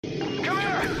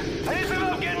I need some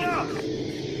help getting up.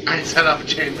 I set up a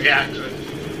chain reaction.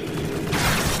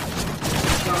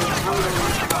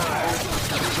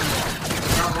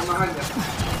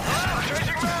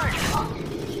 Chasing back.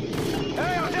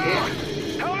 Hey, I'm down.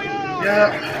 Help me out over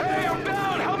Yeah. here. Hey, I'm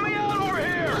down. Help me out over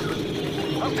here.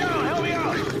 I'm down. Help me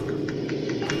out.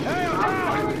 Hey, I'm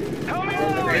down. Help me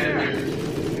out over here.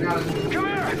 Come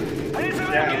here. I need some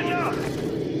help getting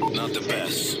up. Not the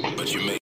best, but you make